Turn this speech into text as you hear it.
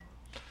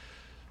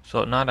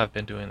So now that I've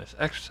been doing this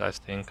exercise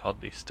thing called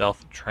the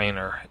Stealth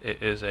Trainer,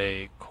 it is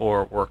a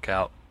core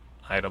workout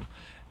item,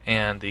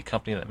 and the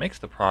company that makes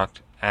the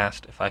product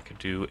asked if I could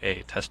do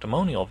a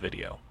testimonial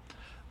video.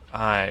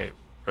 I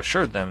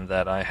assured them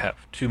that I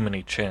have too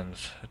many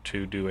chins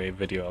to do a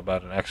video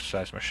about an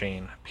exercise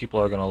machine. People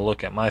are going to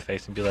look at my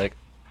face and be like,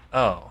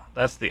 oh,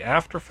 that's the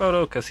after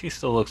photo because he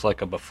still looks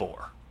like a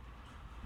before.